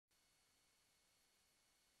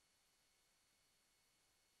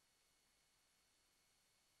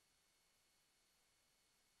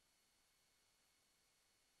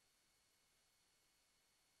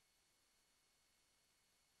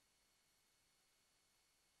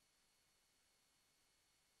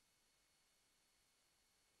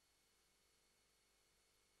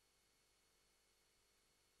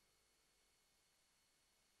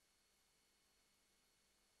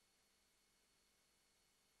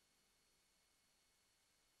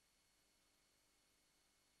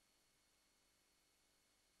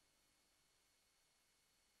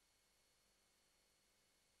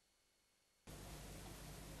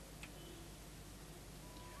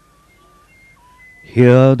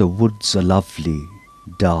Here the woods are lovely,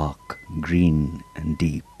 dark, green and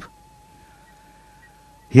deep.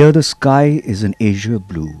 Here the sky is an azure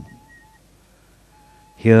blue.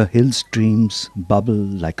 Here hill streams bubble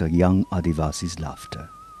like a young Adivasi's laughter.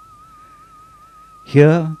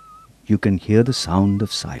 Here you can hear the sound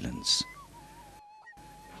of silence,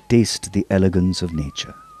 taste the elegance of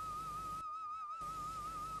nature.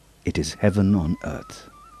 It is heaven on earth.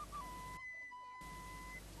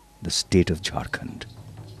 The state of Jharkhand.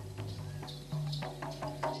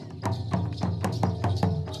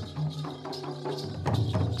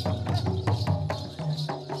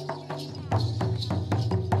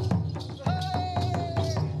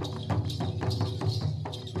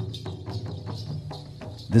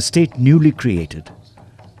 The state newly created,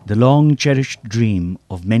 the long-cherished dream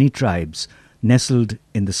of many tribes nestled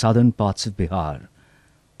in the southern parts of Bihar,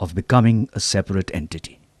 of becoming a separate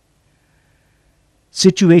entity.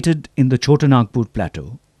 Situated in the Chota Nagpur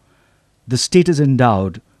plateau, the state is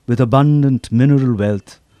endowed with abundant mineral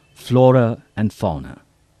wealth, flora and fauna.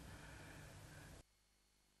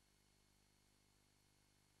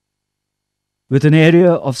 With an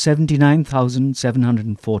area of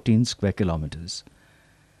 79,714 square kilometers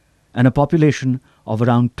and a population of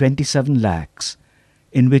around 27 lakhs,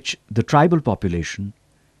 in which the tribal population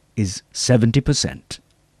is 70%.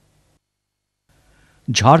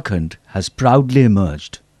 Jharkhand has proudly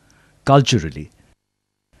emerged, culturally,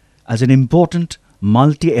 as an important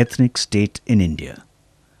multi-ethnic state in India.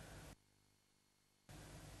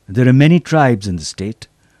 There are many tribes in the state,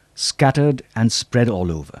 scattered and spread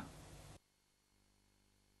all over.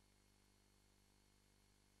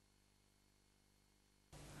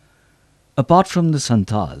 Apart from the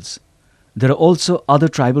Santhals, there are also other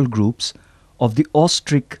tribal groups of the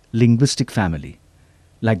Austric linguistic family,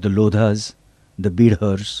 like the Lohras, the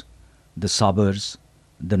Birhors, the Savars,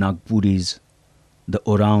 the Nagpuris, the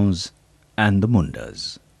Oraons and the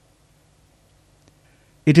Mundas.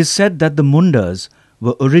 It is said that the Mundas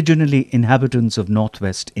were originally inhabitants of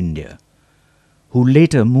northwest India, who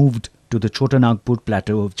later moved to the Chota Nagpur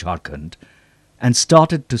plateau of Jharkhand and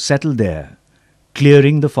started to settle there,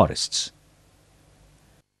 clearing the forests.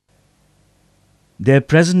 Their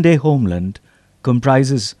present-day homeland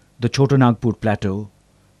comprises the Chota Nagpur plateau,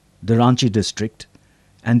 the Ranchi district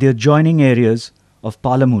and the adjoining areas of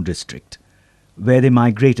Palamu district, where they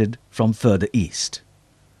migrated from further east.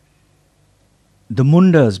 The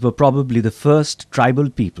Mundas were probably the first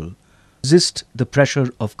tribal people to resist the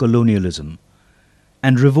pressure of colonialism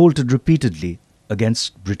and revolted repeatedly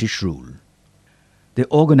against British rule. They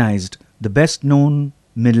organized the best-known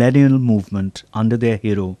millennial movement under their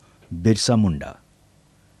hero Birsa Munda.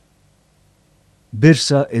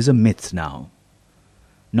 Birsa is a myth now,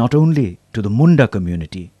 not only to the Munda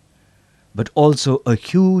community, but also a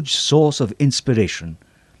huge source of inspiration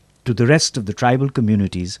to the rest of the tribal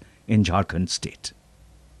communities in Jharkhand state.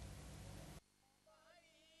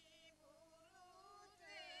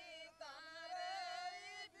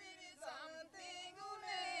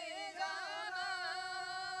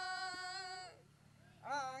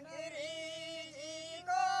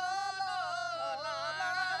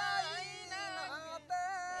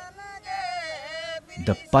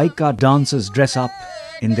 The Paika dancers dress up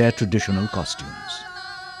in their traditional costumes.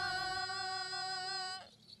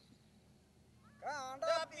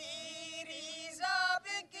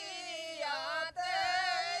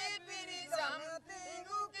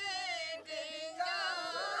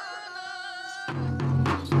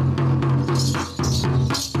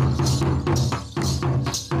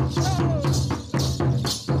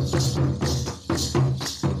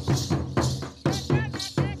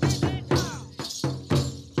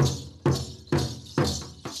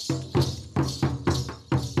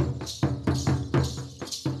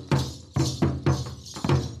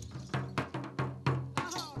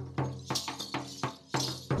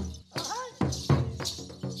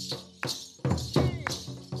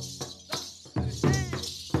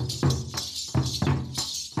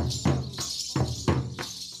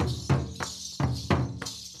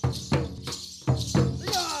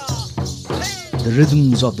 The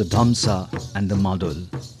rhythms of the dhamsa and the madal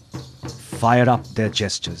fire up their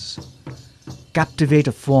gestures, captivate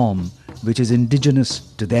a form which is indigenous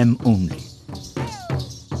to them only.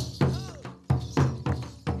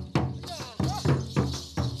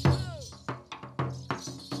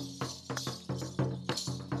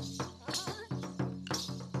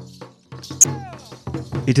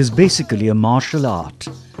 It is basically a martial art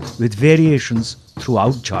with variations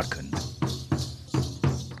throughout Jharkhand.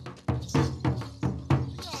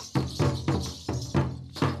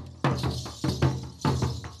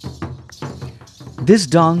 This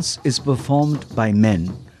dance is performed by men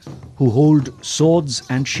who hold swords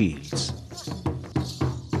and shields.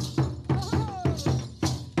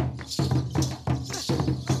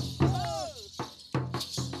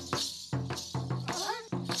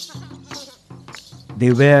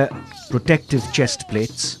 They wear protective chest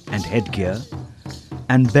plates and headgear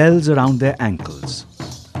and bells around their ankles.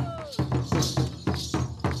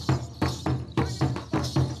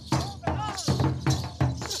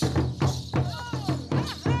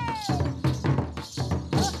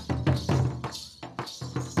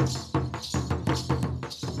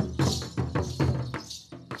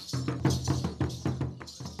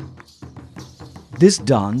 This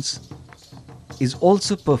dance is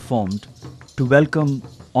also performed to welcome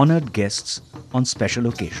honored guests on special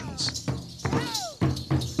occasions.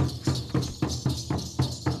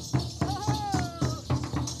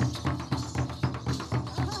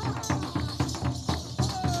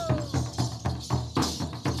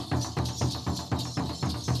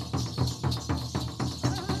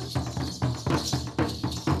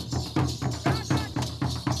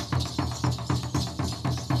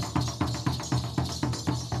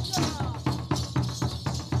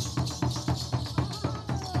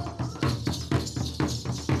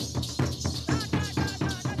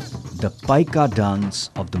 The Paika dance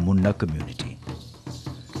of the Munda community,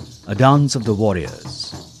 a dance of the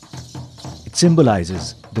warriors. It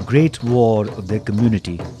symbolizes the great war of their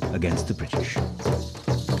community against the British.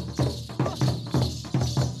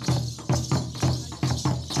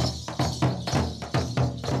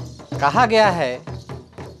 कहा गया है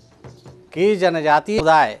कि जनजातीय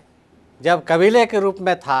समुदाय जब कबीले के रूप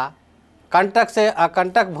में था, कंटक से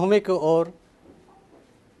अकंटक भूमि की ओर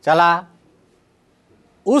चला,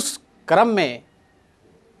 उस क्रम में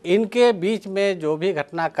इनके बीच में जो भी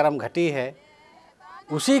घटनाक्रम घटी है,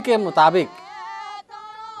 उसी के मुताबिक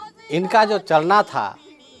इनका जो चलना था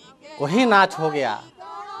वही नाच हो गया,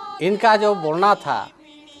 इनका जो बोलना था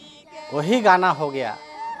वही गाना हो गया,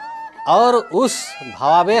 और उस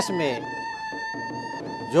भावावेश में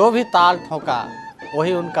जो भी ताल ठोका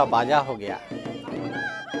वही उनका बाजा हो गया।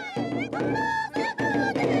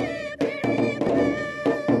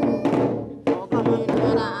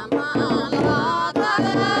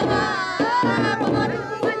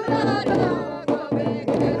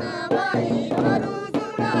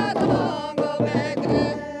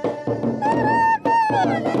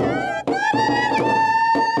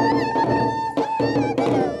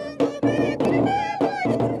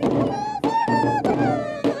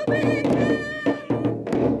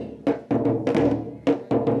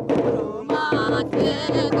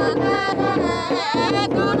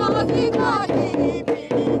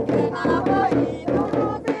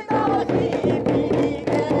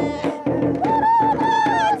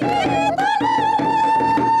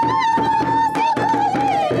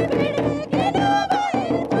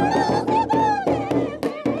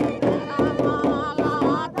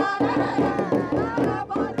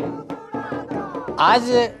 आज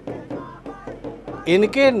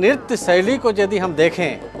इनके नृत्य शैली को यदि हम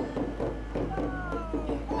देखें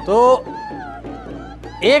तो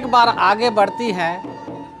एक बार आगे बढ़ती हैं,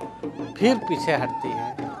 फिर पीछे हटती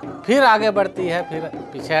हैं, फिर आगे बढ़ती है, फिर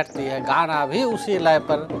पीछे हटती है। गाना भी उसी लय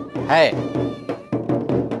पर है।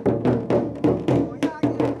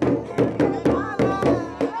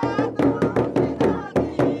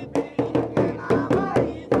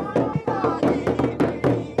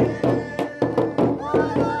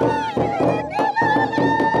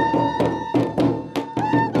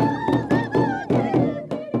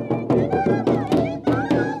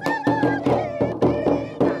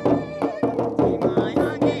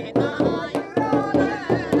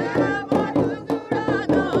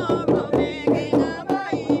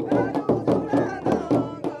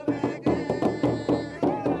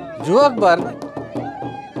 युवक वर्ग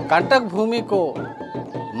कंटक भूमि को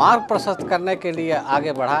मार्ग प्रशस्त करने के लिए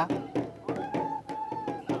आगे बढ़ा,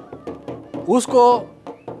 उसको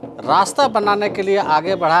रास्ता बनाने के लिए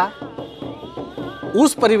आगे बढ़ा।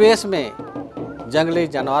 उस परिवेश में जंगली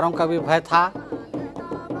जानवरों का भी भय था,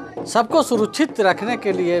 सबको सुरक्षित रखने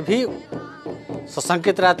के लिए भी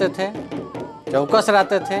सशंकित रहते थे, चौकस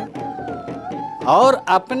रहते थे, और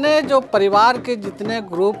अपने जो परिवार के जितने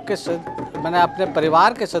ग्रुप के मैंने अपने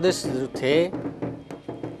परिवार के सदस्य थे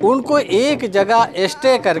उनको एक जगह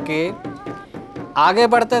स्टे करके आगे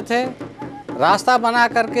बढ़ते थे। रास्ता बना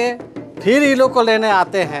करके फिर इन लोग को लेने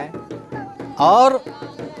आते हैं और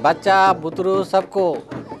बच्चा बुतरू सबको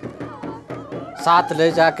साथ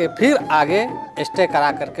ले जाके फिर आगे स्टे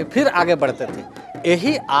करा करके फिर आगे बढ़ते थे।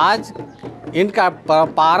 यही आज इनका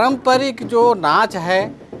पारंपरिक जो नाच है,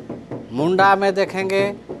 मुंडा में देखेंगे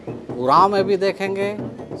उरांव में भी देखेंगे,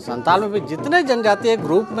 संताल में भी, जितने जनजातीय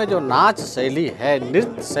ग्रुप में जो नाच शैली है,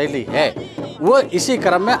 नृत्य शैली है, वो इसी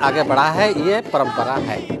क्रम में आगे बढ़ा है, ये परंपरा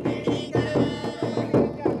है।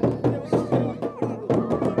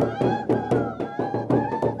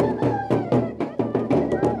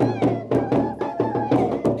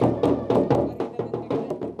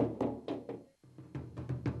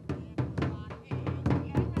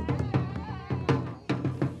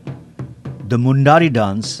 The Mundari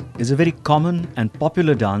dance is a very common and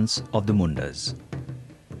popular dance of the Mundas.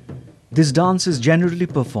 This dance is generally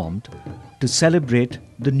performed to celebrate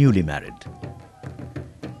the newly married.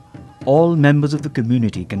 All members of the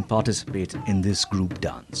community can participate in this group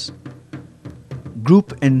dance. Group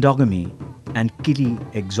endogamy and kili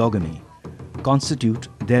exogamy constitute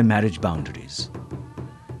their marriage boundaries.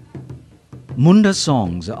 Munda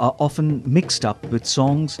songs are often mixed up with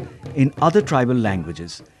songs in other tribal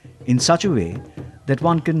languages in such a way that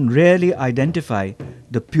one can rarely identify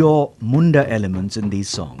the pure Munda elements in these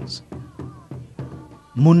songs.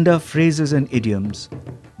 Munda phrases and idioms,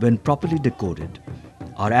 when properly decoded,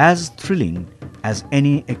 are as thrilling as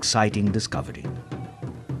any exciting discovery.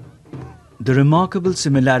 The remarkable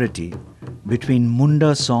similarity between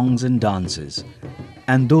Munda songs and dances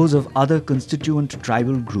and those of other constituent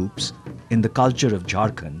tribal groups in the culture of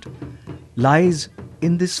Jharkhand lies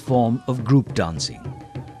in this form of group dancing,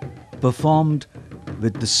 performed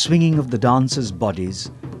with the swinging of the dancers' bodies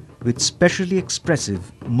with specially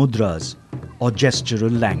expressive mudras or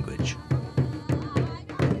gestural language.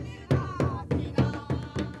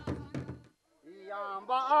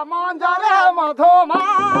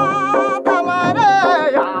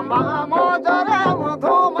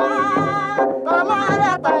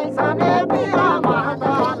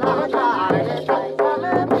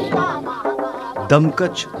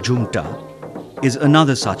 Damkach Jhumta is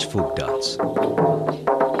another such folk dance.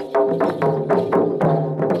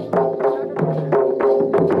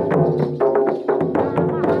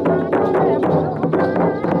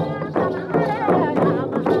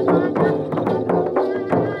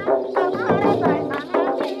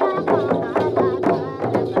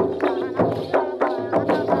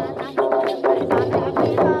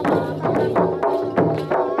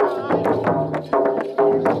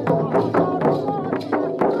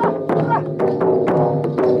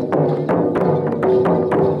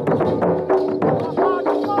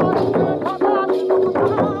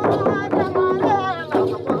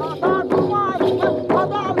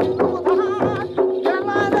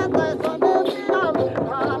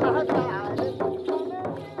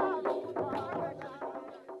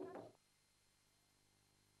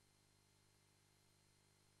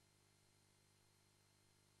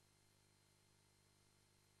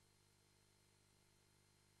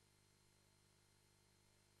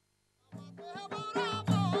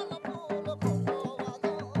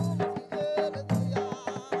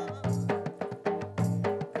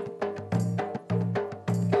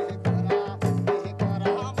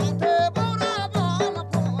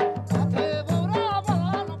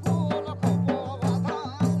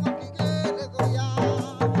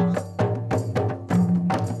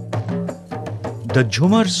 The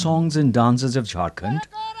Jhumar songs and dances of Jharkhand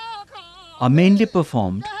are mainly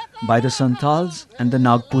performed by the Santhals and the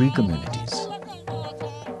Nagpuri communities.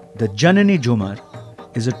 The Jenani Jhumar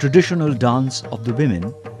is a traditional dance of the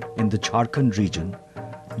women in the Jharkhand region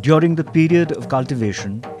during the period of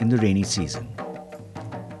cultivation in the rainy season.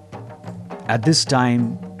 At this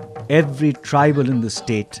time, every tribal in the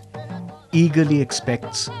state eagerly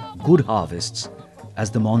expects good harvests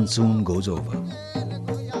as the monsoon goes over.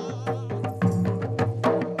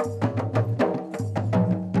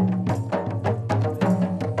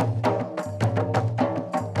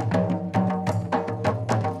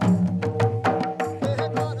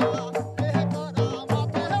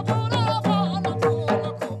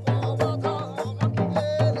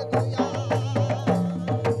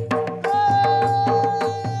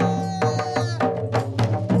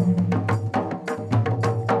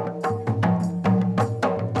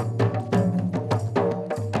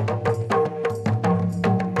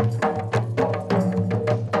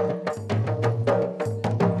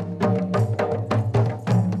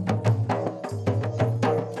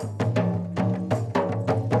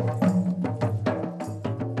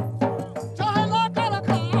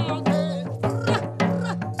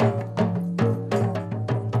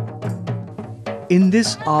 In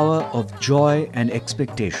this hour of joy and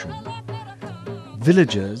expectation,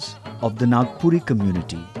 villagers of the Nagpuri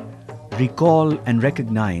community recall and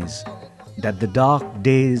recognize that the dark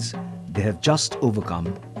days they have just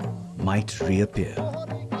overcome might reappear.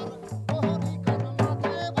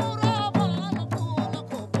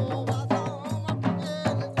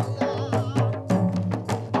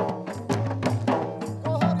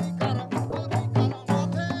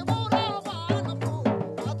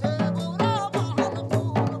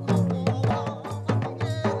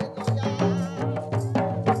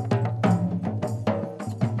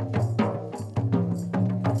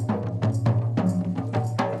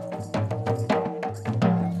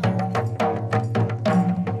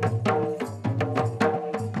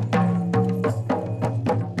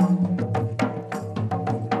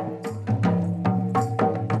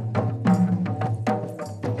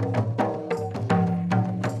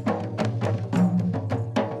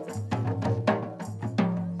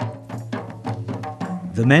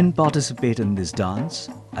 The men participate in this dance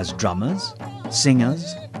as drummers,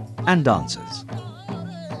 singers and dancers.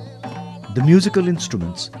 The musical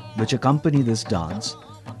instruments which accompany this dance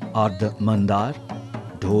are the mandar,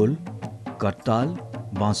 dhol, kartal,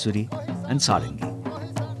 bansuri and sarangi.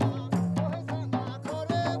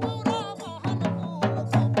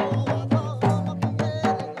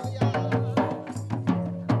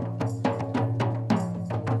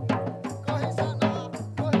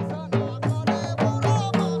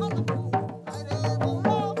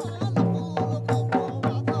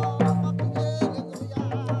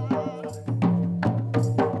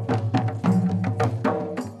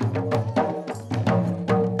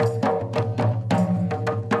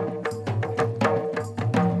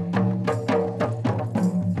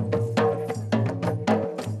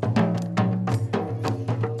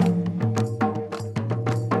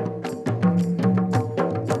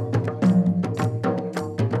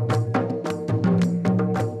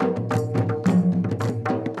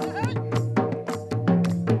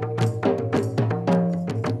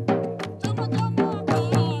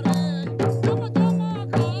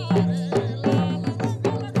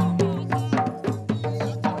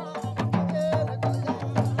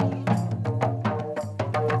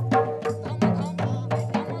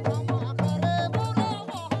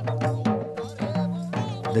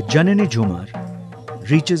 The Jenani Jhumar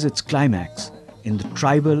reaches its climax in the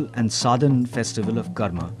tribal and southern festival of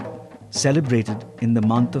Karma, celebrated in the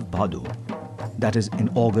month of Bhador, that is in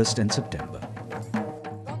August and September.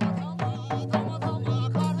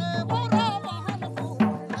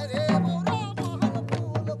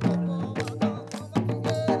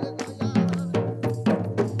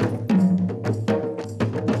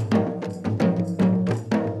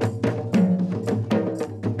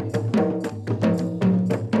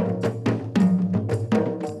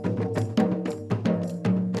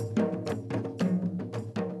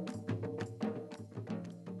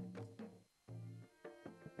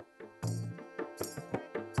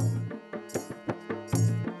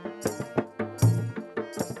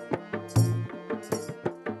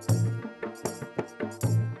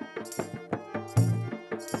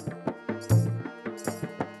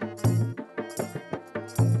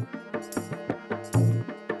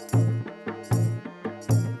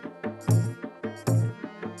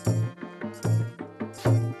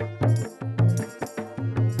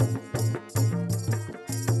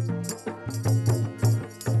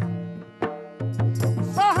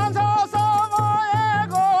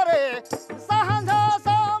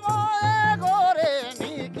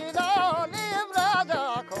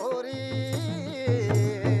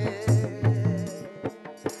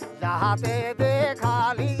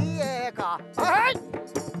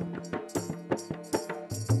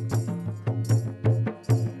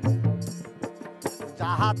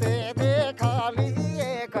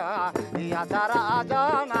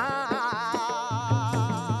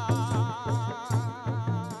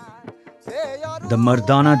 The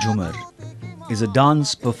Mardani Jhumar is a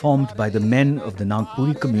dance performed by the men of the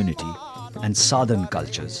Nagpuri community and southern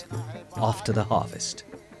cultures after the harvest.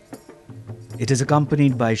 It is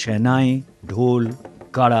accompanied by shehnai, dhol,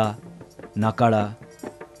 kada, nagara,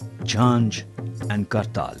 jhanj and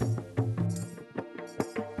kartal.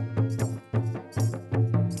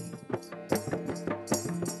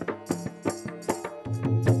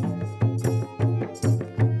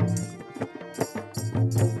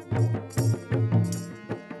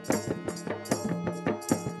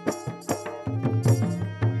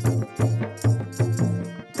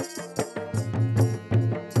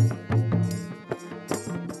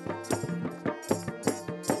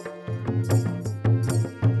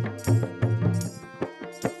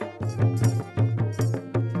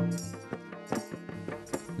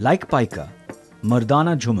 Like Paika,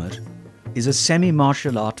 Mardani Jhumar is a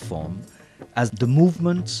semi-martial art form as the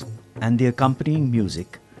movements and the accompanying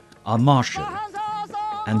music are martial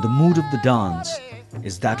and the mood of the dance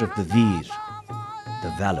is that of the Veer,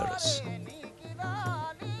 the valorous.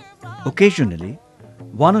 Occasionally,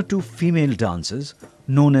 one or two female dancers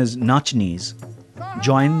known as nachnis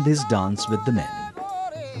join this dance with the men.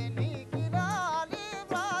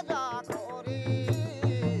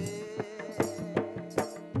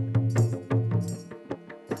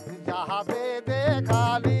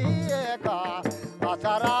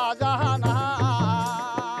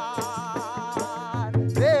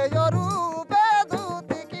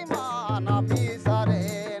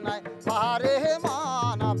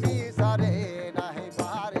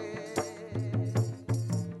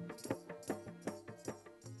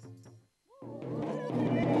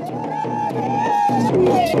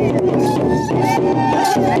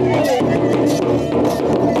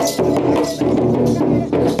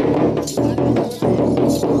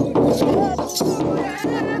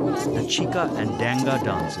 The Jhika and Danga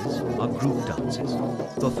dances are group dances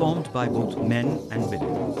performed by both men and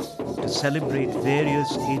women to celebrate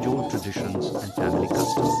various age-old traditions and family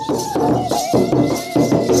customs.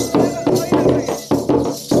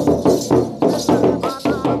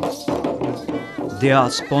 They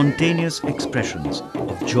are spontaneous expressions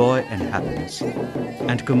of joy and happiness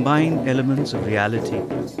and combine elements of reality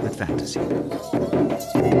with fantasy.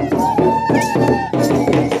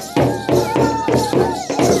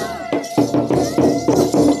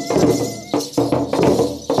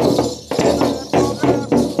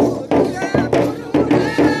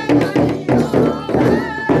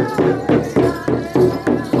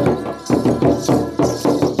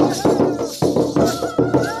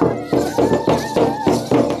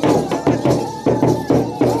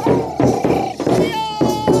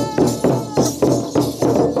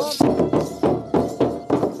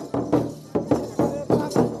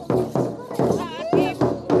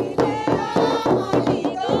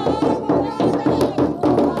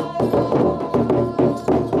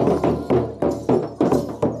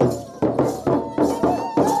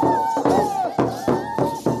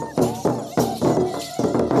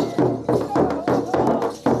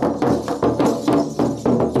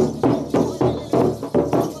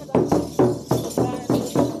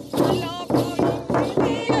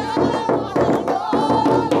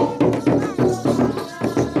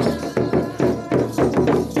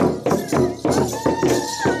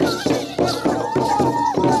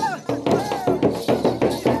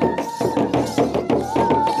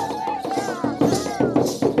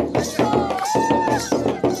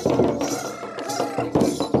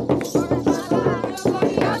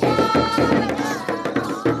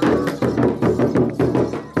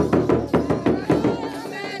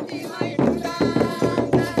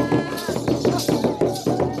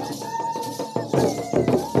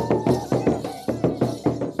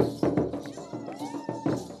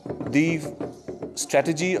 The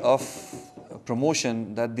strategy of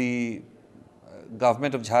promotion that the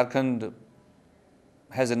government of Jharkhand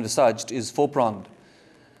has envisaged is four-pronged.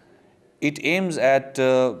 It aims at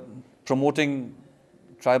promoting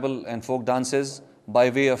tribal and folk dances by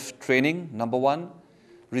way of training, number one,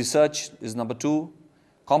 research is number two,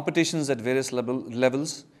 competitions at various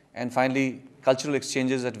levels, and finally cultural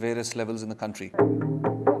exchanges at various levels in the country.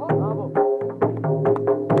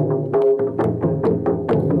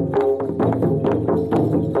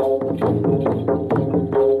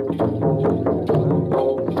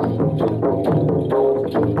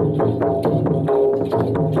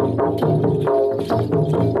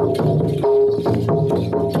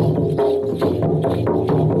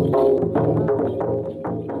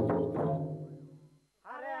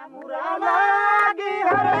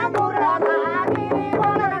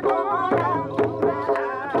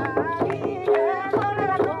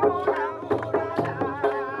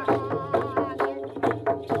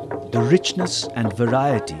 The richness and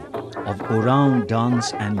variety of Oraon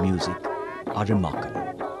dance and music are remarkable.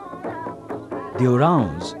 The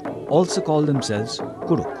Oraons also call themselves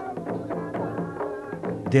Kuruk.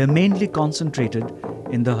 They are mainly concentrated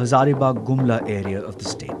in the Hazaribagh Gumla area of the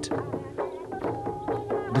state.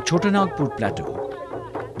 The Chota Nagpur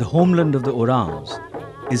Plateau, the homeland of the Oraons,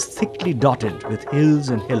 is thickly dotted with hills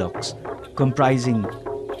and hillocks comprising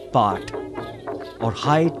part or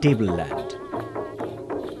high tableland.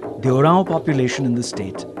 The Oraon population in the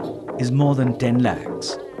state is more than 10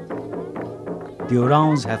 lakhs. The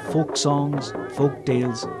Oraons have folk songs, folk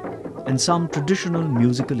tales, and some traditional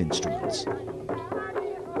musical instruments.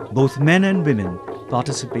 Both men and women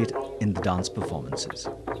participate in the dance performances.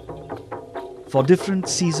 For different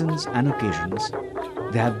seasons and occasions,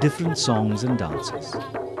 they have different songs and dances.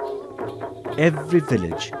 Every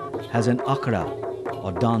village has an akhada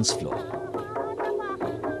or dance floor.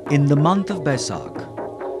 In the month of Baisakh,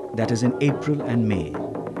 that is in April and May,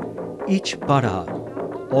 each Parha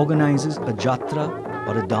organizes a jatra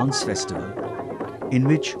or a dance festival in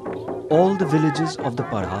which all the villages of the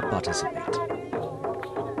Parha participate.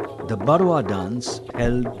 The Baroa dance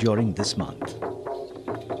held during this month.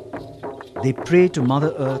 They pray to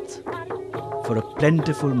Mother Earth for a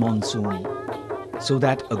plentiful monsoon so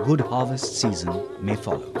that a good harvest season may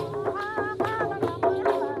follow.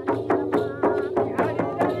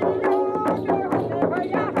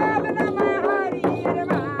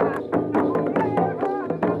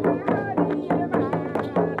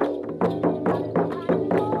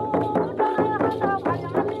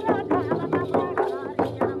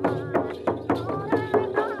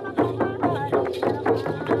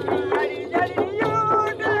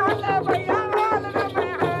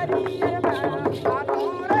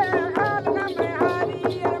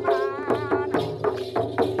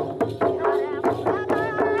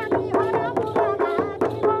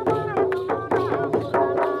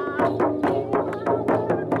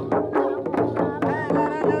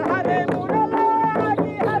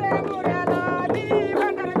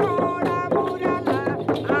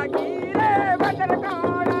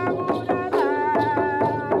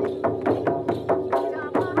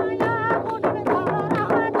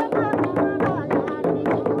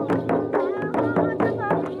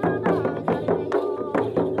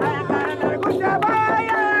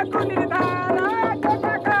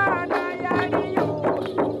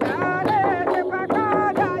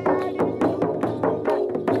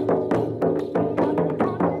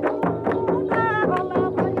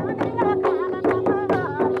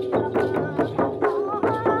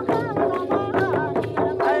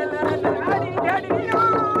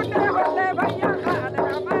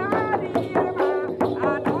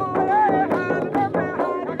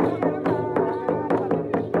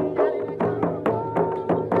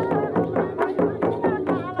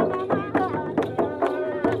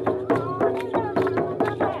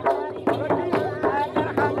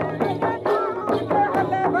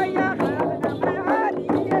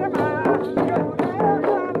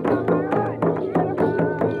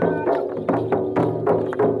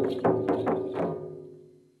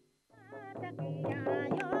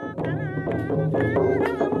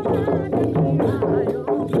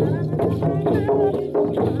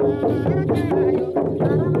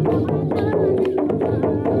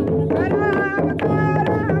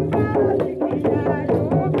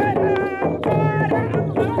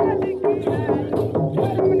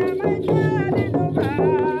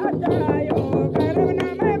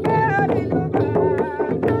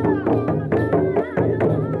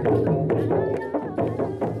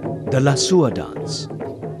 The Lasua dance.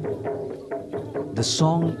 The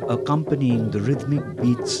song accompanying the rhythmic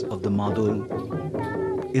beats of the madal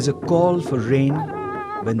is a call for rain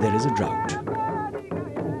when there is a drought.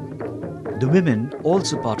 The women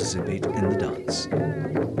also participate in the dance.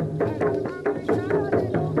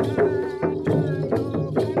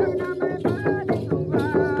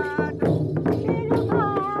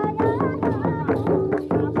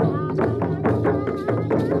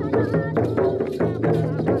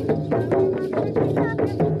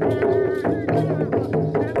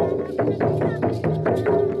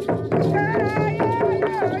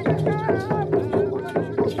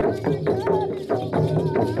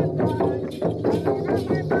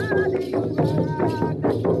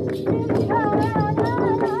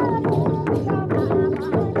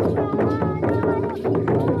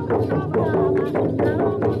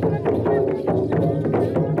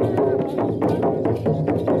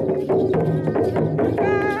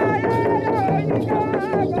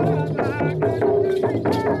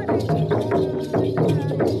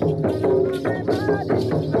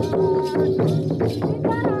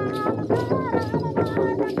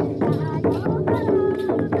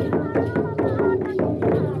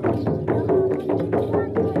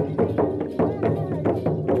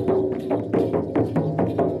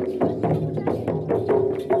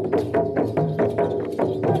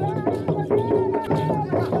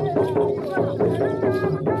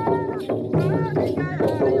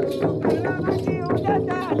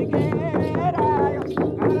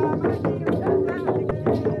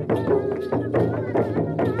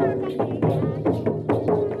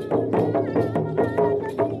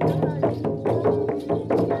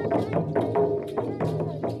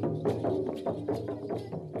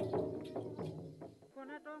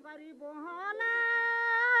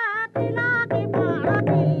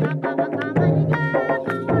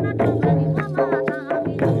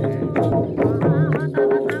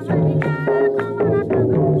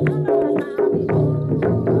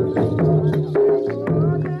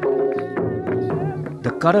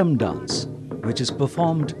 Karam dance, which is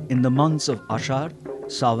performed in the months of Ashar,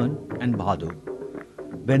 Sawan and Bhado,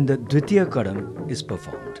 when the Dvitiya Karam is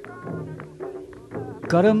performed.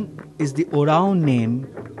 Karam is the Oraon name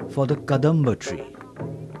for the Kadamba tree,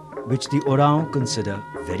 which the Oraon consider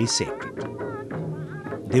very sacred.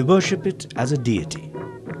 They worship it as a deity.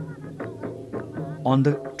 On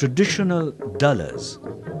the traditional dullas,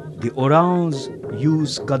 the Oraons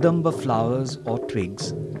use Kadamba flowers or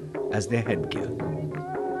twigs as their headgear.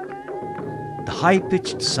 The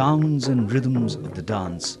high-pitched sounds and rhythms of the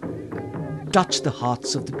dance touch the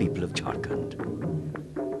hearts of the people of Jharkhand.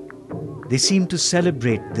 They seem to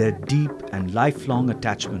celebrate their deep and lifelong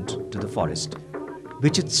attachment to the forest,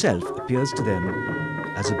 which itself appears to them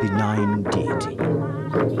as a benign deity.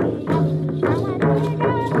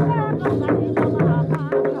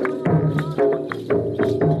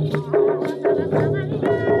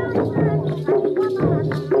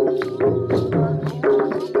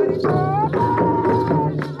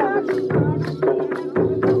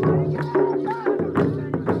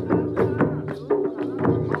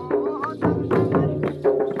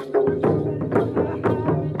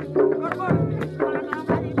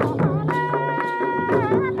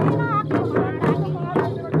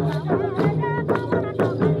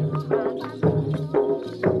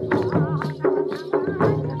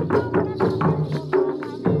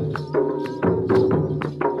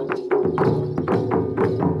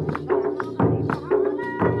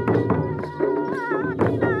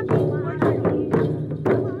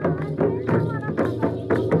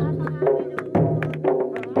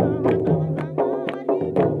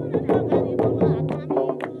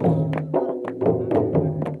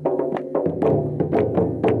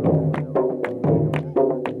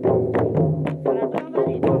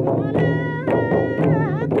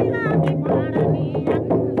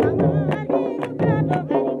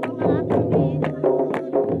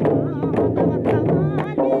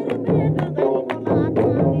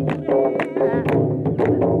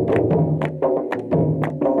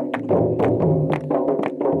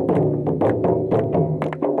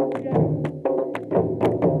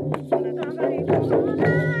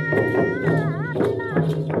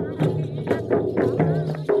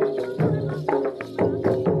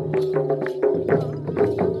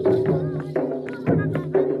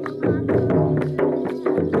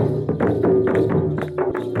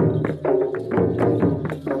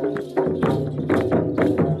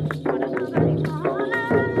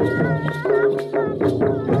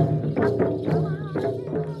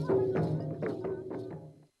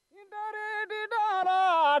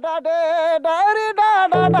 The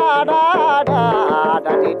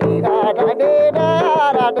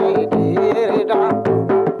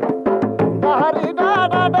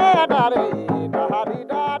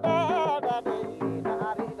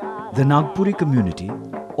Nagpuri community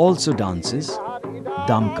also dances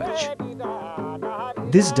Damkach.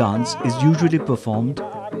 This dance is usually performed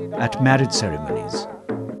at marriage ceremonies.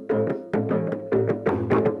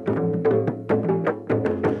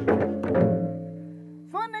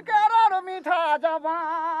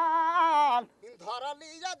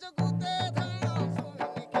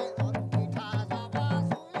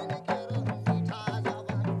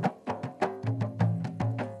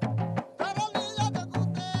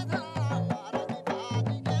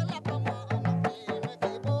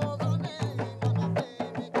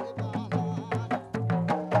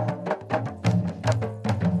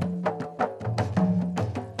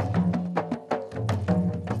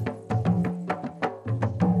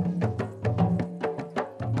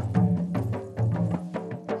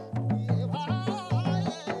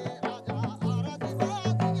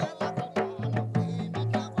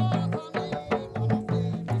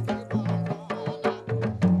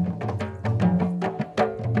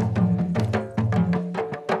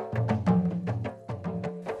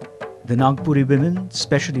 The Nagpuri women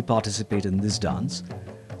specially participate in this dance,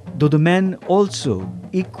 though the men also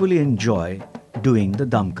equally enjoy doing the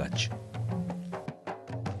Damkach.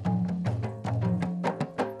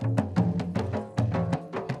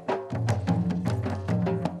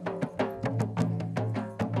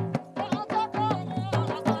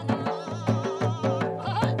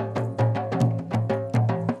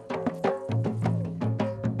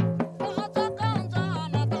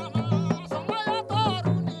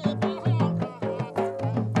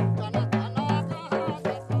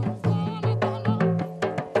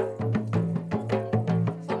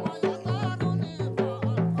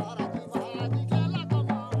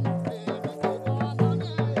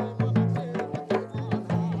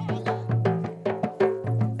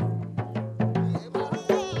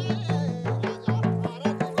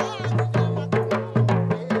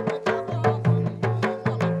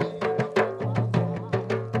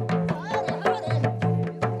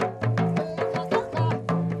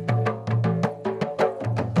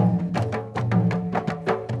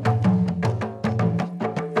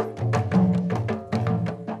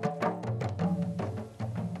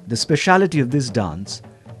 The speciality of this dance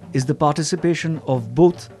is the participation of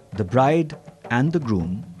both the bride and the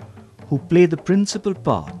groom, who play the principal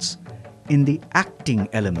parts in the acting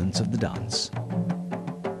elements of the dance.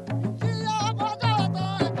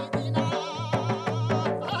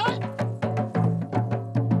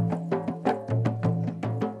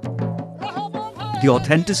 The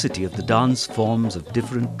authenticity of the dance forms of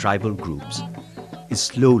different tribal groups is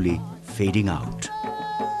slowly fading out.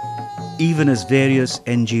 Even as various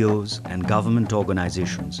NGOs and government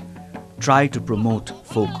organizations try to promote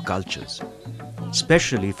folk cultures,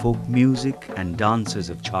 especially folk music and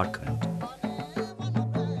dances of Jharkhand.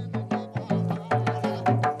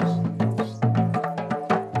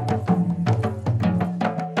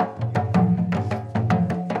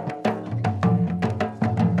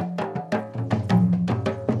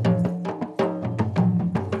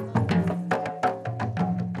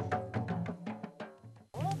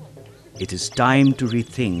 It is time to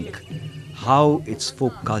rethink how its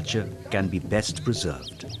folk culture can be best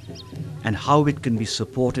preserved and how it can be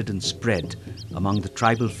supported and spread among the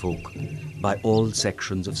tribal folk by all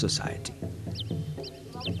sections of society.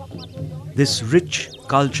 This rich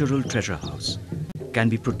cultural treasure house can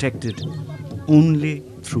be protected only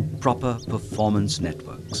through proper performance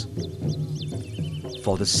networks.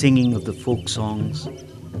 For the singing of the folk songs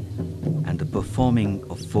and the performing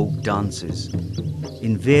of folk dances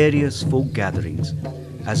in various folk gatherings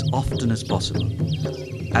as often as possible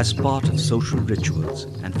as part of social rituals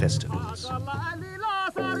and festivals,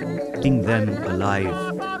 keeping them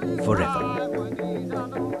alive forever.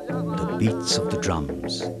 The beats of the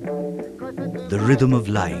drums, the rhythm of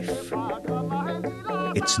life,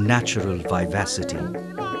 its natural vivacity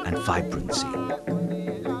and vibrancy,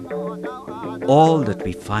 all that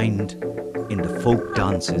we find in the folk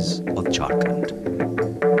dances of Jharkhand.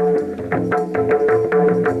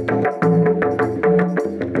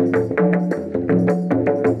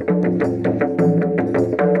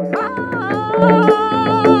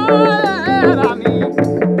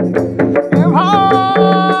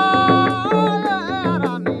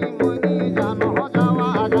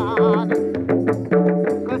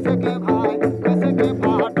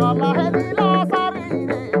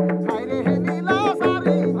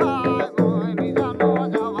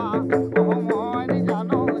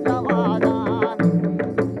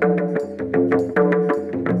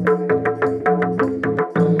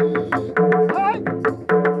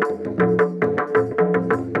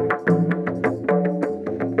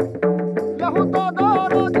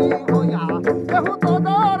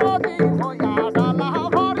 Rodor